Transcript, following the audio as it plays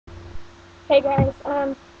Hey guys,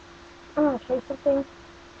 I want to show you something.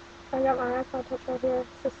 I got my iPod Touch right here.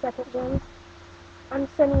 It's the second gen. I'm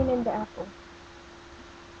sending it into Apple.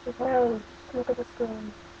 Because, look at the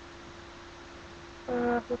screen. I don't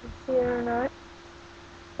know if you can see it or not.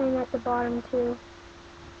 And at the bottom too.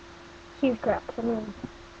 Huge cracks, I mean,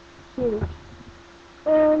 huge.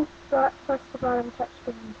 And, plus the bottom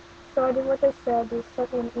touchscreen. So I did what they said. They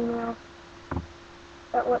sent me an email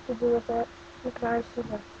about what to do with it. You can already see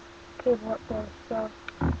the cable up there, so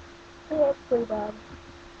yeah, it's pretty bad.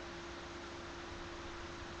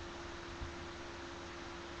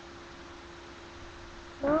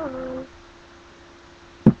 No.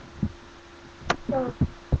 So,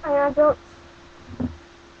 I built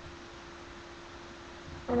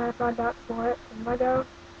an iPod dock for it from Lego.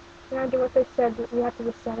 And I did what they said, that we have to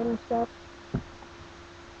reset it and stuff.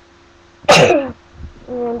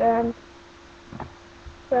 and,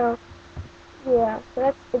 so, yeah, so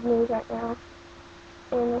that's big news right now.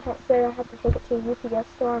 And they said I have to take it to a UPS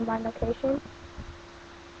store on my location.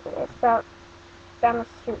 It's about down the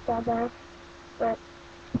street down there. But,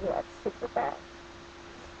 yeah, it's super bad.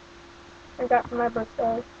 I got it for my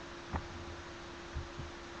birthday.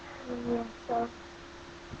 And, yeah, so.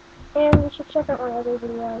 And you should check out my other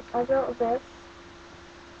videos. I built this,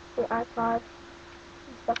 the iPod,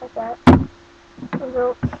 and stuff like that. I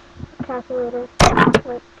built a calculator,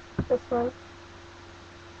 like this one.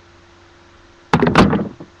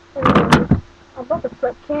 And I built a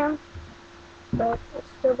flip cam, but it's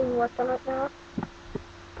still being worked on right now.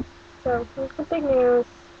 So here's the big news.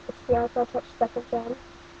 It's the iPod Touch 2nd Gen.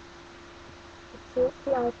 See, it's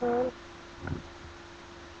the iPod.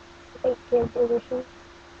 It's 8 gig edition.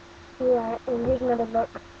 Yeah, and here's another look.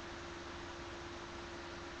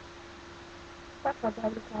 That's how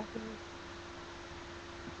bad the copy is.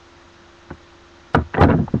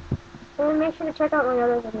 And make sure to check out my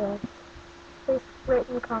other videos. Please rate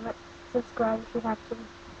and comment, subscribe if you have to.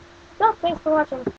 So, thanks for watching.